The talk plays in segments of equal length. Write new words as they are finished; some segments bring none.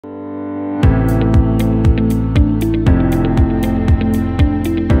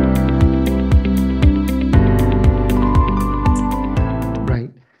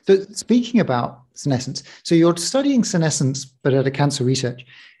So speaking about senescence, so you're studying senescence, but at a cancer research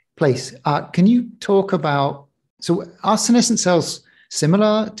place. Can you talk about, so are senescent cells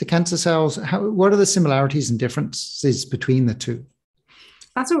similar to cancer cells? What are the similarities and differences between the two?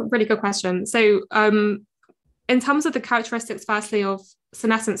 That's a really good question. So in terms of the characteristics, firstly, of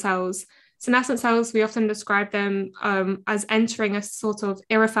senescent cells, we often describe them as entering a sort of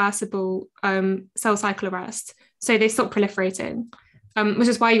irreversible cell cycle arrest. So they stop proliferating, which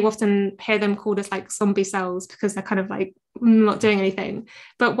is why you often hear them called as like zombie cells, because they're kind of like not doing anything.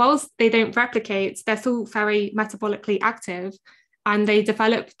 But whilst they don't replicate, they're still very metabolically active, and they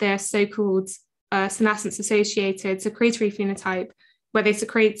develop their so-called senescence-associated secretory phenotype, where they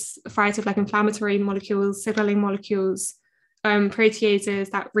secrete a variety of like inflammatory molecules, signaling molecules, proteases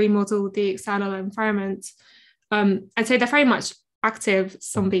that remodel the external environment. And so they're very much active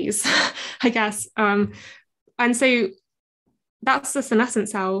zombies, I guess. And so that's the senescent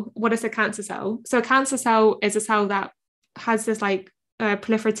cell. What is a cancer cell? So a cancer cell is a cell that has this like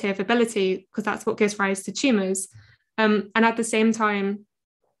proliferative ability, because that's what gives rise to tumors. And at the same time,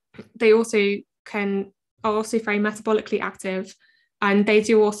 they also are also very metabolically active, and they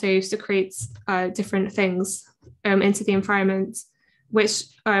do also secrete different things into the environment, which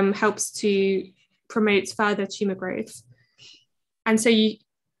helps to promote further tumor growth. And so,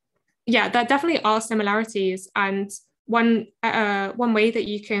 there definitely are similarities. And one way that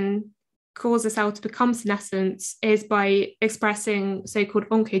you can cause a cell to become senescent is by expressing so-called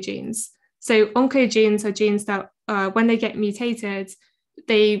oncogenes. So oncogenes are genes that, when they get mutated,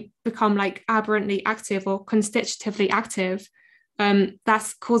 they become like aberrantly active or constitutively active.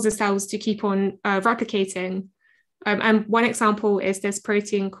 That causes cells to keep on replicating. And one example is this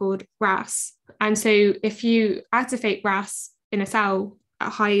protein called RAS. And so if you activate RAS in a cell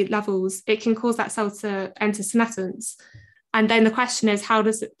at high levels, it can cause that cell to enter senescence. And then the question is, how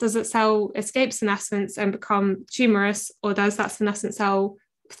does the cell escape senescence and become tumorous, or does that senescent cell,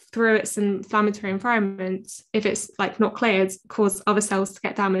 through its inflammatory environment, if it's like not cleared, cause other cells to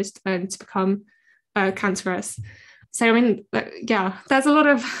get damaged and to become cancerous? So I mean,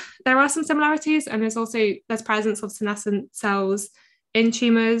 there are some similarities, and there's presence of senescent cells in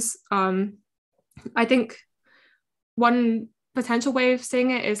tumors. I think one potential way of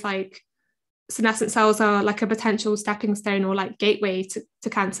seeing it is like senescent cells are like a potential stepping stone or like gateway to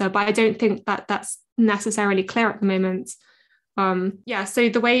cancer, but I don't think that that's necessarily clear at the moment. So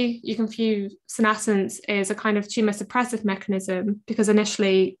the way you can view senescence is a kind of tumor suppressive mechanism, because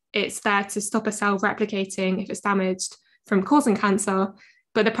initially it's there to stop a cell replicating if it's damaged from causing cancer,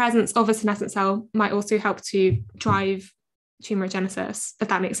 but the presence of a senescent cell might also help to drive tumorigenesis, if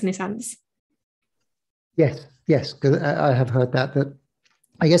that makes any sense. Yes, because I have heard that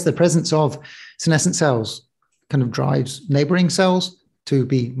I guess the presence of senescent cells kind of drives neighboring cells to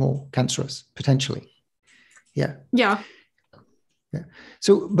be more cancerous, potentially. Yeah.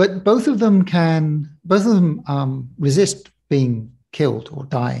 So, but both of them resist being killed or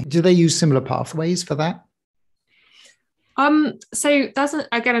dying. Do they use similar pathways for that? So that's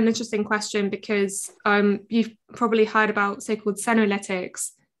again an interesting question, because you've probably heard about so-called senolytics,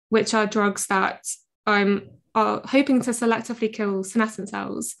 which are drugs that are hoping to selectively kill senescent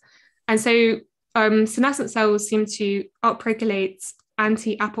cells. And so senescent cells seem to upregulate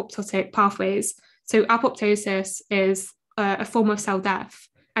anti-apoptotic pathways. So apoptosis is a form of cell death.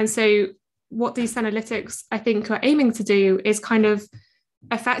 And so what these senolytics, I think, are aiming to do is kind of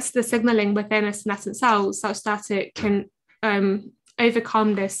affect the signaling within a senescent cell such that it can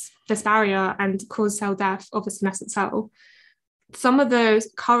overcome this barrier and cause cell death of a senescent cell. Some of the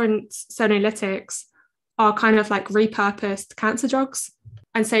current senolytics are kind of like repurposed cancer drugs.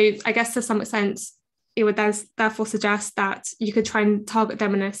 And so I guess to some extent, it would therefore suggest that you could try and target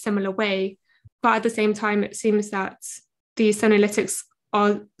them in a similar way. But at the same time, it seems that these senolytics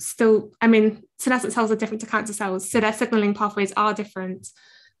are still, I mean, senescent cells are different to cancer cells, so their signaling pathways are different.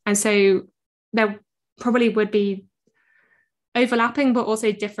 And so there probably would be overlapping, but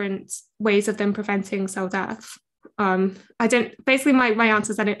also different ways of them preventing cell death. Basically my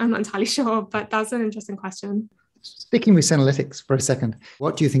answer is I'm not entirely sure, but that's an interesting question. Sticking with senolytics for a second,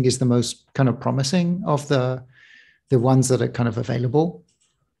 what do you think is the most kind of promising of the ones that are kind of available?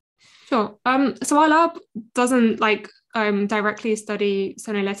 Sure. So our lab doesn't directly study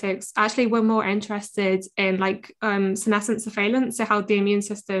senolytics. Actually, we're more interested in senescent surveillance, so how the immune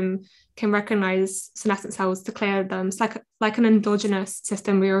system can recognize senescent cells to clear them. It's like an endogenous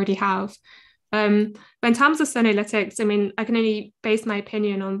system we already have. But in terms of senolytics, I mean, I can only base my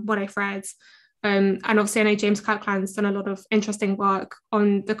opinion on what I've read. And obviously, I know James Kirkland's done a lot of interesting work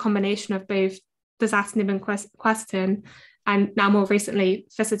on the combination of both dasatinib and quercetin. and now more recently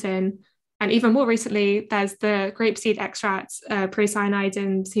ficitin. And even more recently, there's the grapeseed extract,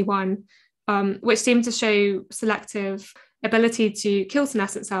 procyanidin C1, which seem to show selective ability to kill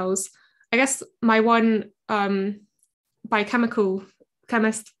senescent cells. I guess my one biochemical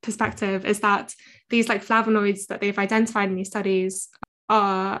chemist perspective is that these like flavonoids that they've identified in these studies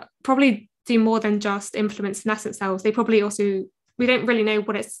are probably do more than just influence senescent cells. They probably also, we don't really know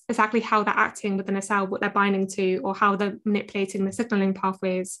what it's exactly how they're acting within a cell, what they're binding to, or how they're manipulating the signaling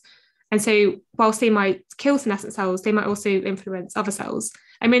pathways. And so whilst they might kill senescent cells, they might also influence other cells.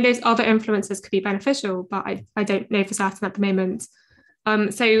 I mean, those other influences could be beneficial, but I don't know for certain at the moment.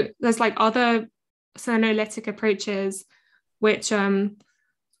 So there's like other senolytic approaches, which they're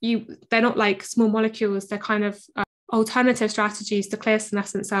not like small molecules, they're kind of alternative strategies to clear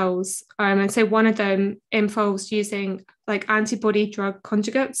senescent cells. And so one of them involves using like antibody drug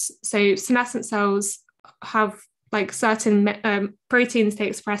conjugates. So senescent cells have like certain proteins they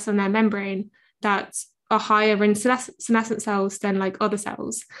express on their membrane that are higher in senescent cells than like other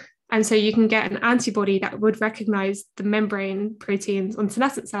cells. And so you can get an antibody that would recognize the membrane proteins on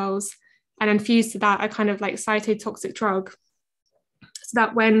senescent cells and then fuse to that a kind of like cytotoxic drug, so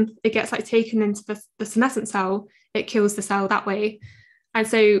that when it gets like taken into the senescent cell, it kills the cell that way. And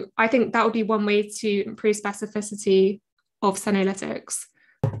so I think that would be one way to improve specificity of senolytics.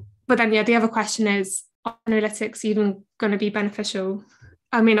 But then, yeah, the other question is, are senolytics even going to be beneficial?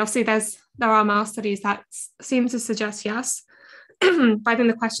 I mean, obviously there are mouse studies that seem to suggest yes, but I think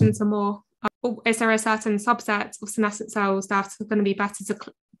the questions are more, is there a certain subset of senescent cells that are going to be better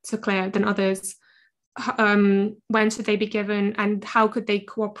to clear than others? When should they be given, and how could they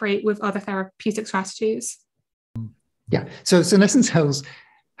cooperate with other therapeutic strategies? Yeah, so senescent cells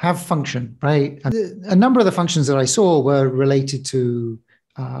have function, right? A number of the functions that I saw were related to,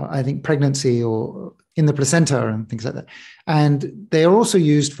 I think, pregnancy or in the placenta and things like that. And they are also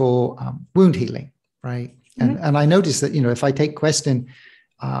used for wound healing, right? Mm-hmm. And I noticed that, if I take Questin,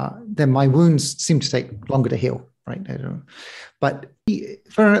 then my wounds seem to take longer to heal, right? But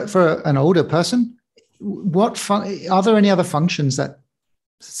for an older person, are there any other functions that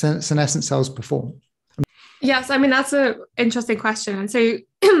senescent cells perform? Yes, I mean, that's an interesting question. And so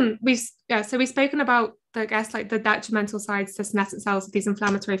we've spoken about, I guess, like the detrimental sides to senescent cells of these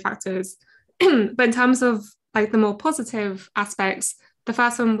inflammatory factors. But in terms of like the more positive aspects, the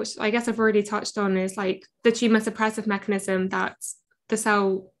first one, which I guess I've already touched on, is like the tumor suppressive mechanism that the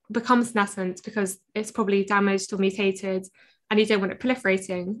cell becomes senescent because it's probably damaged or mutated and you don't want it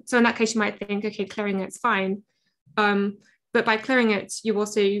proliferating. So in that case, you might think, okay, clearing it's fine. But by clearing it, you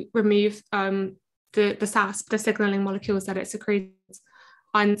also remove the SASP, the signaling molecules that it secretes,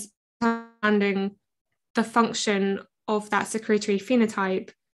 and understanding the function of that secretory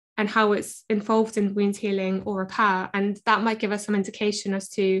phenotype and how it's involved in wound healing or repair. And that might give us some indication as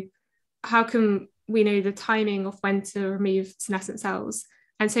to how can we know the timing of when to remove senescent cells.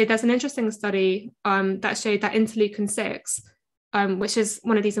 And so there's an interesting study that showed that interleukin-6, which is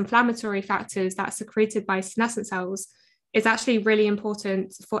one of these inflammatory factors that's secreted by senescent cells, is actually really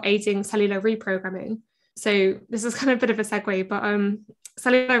important for aiding cellular reprogramming. So this is kind of a bit of a segue, but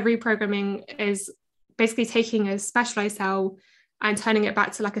cellular reprogramming is basically taking a specialized cell and turning it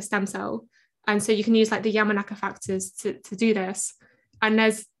back to like a stem cell. And so you can use like the Yamanaka factors to do this. And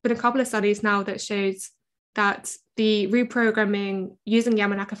there's been a couple of studies now that shows that the reprogramming using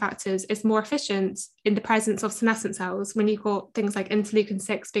Yamanaka factors is more efficient in the presence of senescent cells when you've got things like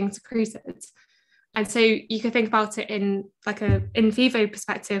interleukin-6 being secreted. And so you can think about it in like a in vivo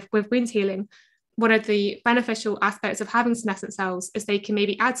perspective with wound healing. One of the beneficial aspects of having senescent cells is they can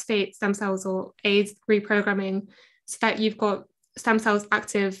maybe activate stem cells or aid reprogramming so that you've got stem cells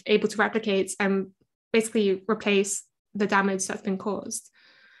active, able to replicate and basically replace the damage that's been caused.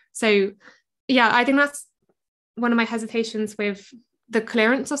 So yeah, I think that's one of my hesitations with the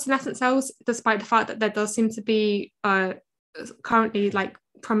clearance of senescent cells, despite the fact that there does seem to be currently like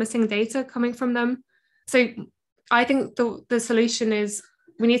promising data coming from them. So I think the solution is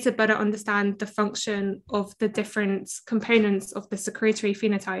we need to better understand the function of the different components of the secretory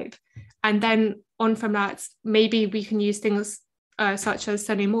phenotype. And then on from that, maybe we can use things such as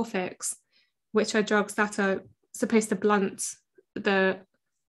senomorphics, which are drugs that are supposed to blunt the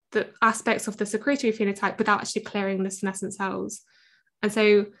aspects of the secretory phenotype without actually clearing the senescent cells. And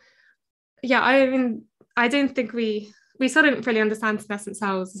so, yeah, I mean, I don't think we still don't really understand senescent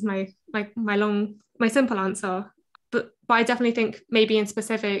cells is my simple answer. But I definitely think maybe in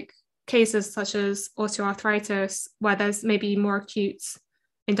specific cases such as osteoarthritis, where there's maybe more acute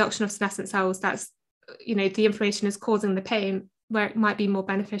induction of senescent cells, that's, the inflammation is causing the pain, where it might be more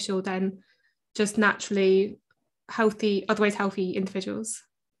beneficial than just naturally healthy, otherwise healthy individuals.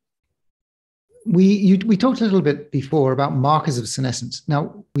 We talked a little bit before about markers of senescence.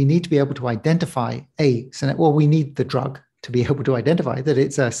 Now, we need to be able to identify we need the drug to be able to identify that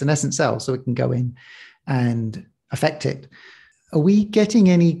it's a senescent cell so it can go in and affect it. Are we getting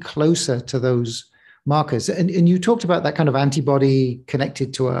any closer to those markers? And you talked about that kind of antibody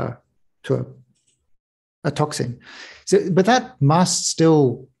connected to a toxin. So, but that must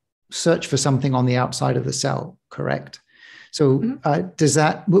still search for something on the outside of the cell, correct? So what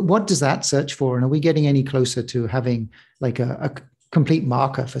does that search for? And are we getting any closer to having like a complete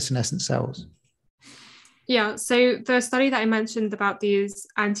marker for senescent cells? Yeah, so the study that I mentioned about these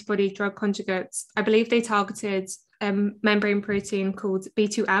antibody drug conjugates, I believe they targeted a membrane protein called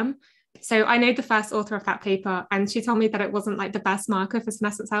B2M. So I know the first author of that paper, and she told me that it wasn't like the best marker for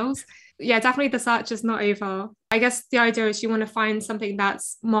senescent cells. Yeah, definitely the search is not over. I guess the idea is you want to find something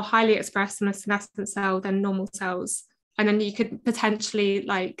that's more highly expressed in a senescent cell than normal cells. And then you could potentially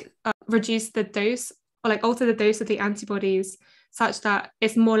reduce the dose or like alter the dose of the antibodies such that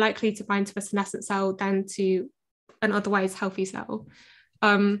it's more likely to bind to a senescent cell than to an otherwise healthy cell.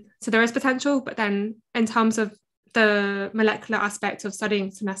 So there is potential, but then in terms of the molecular aspect of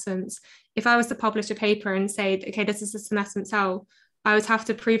studying senescence, if I was to publish a paper and say, okay, this is a senescent cell, I would have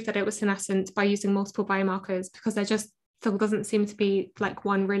to prove that it was senescent by using multiple biomarkers, because there just still doesn't seem to be like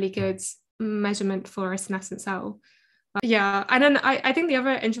one really good measurement for a senescent cell. Yeah, and then I think the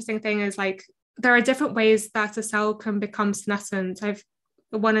other interesting thing is like there are different ways that a cell can become senescent.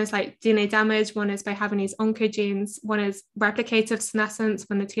 One is like DNA damage, one is by having these oncogenes, one is replicative senescence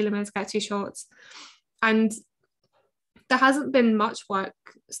when the telomeres get too short. And there hasn't been much work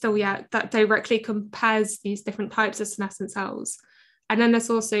still yet that directly compares these different types of senescent cells. And then there's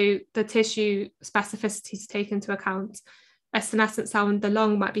also the tissue specificity to take into account. A senescent cell in the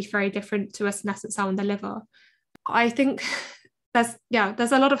lung might be very different to a senescent cell in the liver. I think there's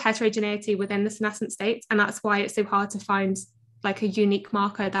a lot of heterogeneity within the senescent state, and that's why it's so hard to find like a unique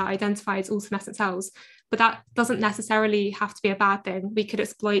marker that identifies all senescent cells. But that doesn't necessarily have to be a bad thing. We could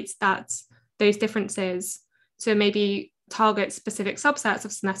exploit those differences to maybe target specific subsets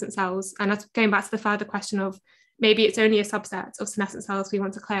of senescent cells. And that's going back to the further question of maybe it's only a subset of senescent cells we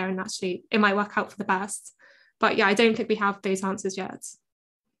want to clear, and actually it might work out for the best. But yeah, I don't think we have those answers yet.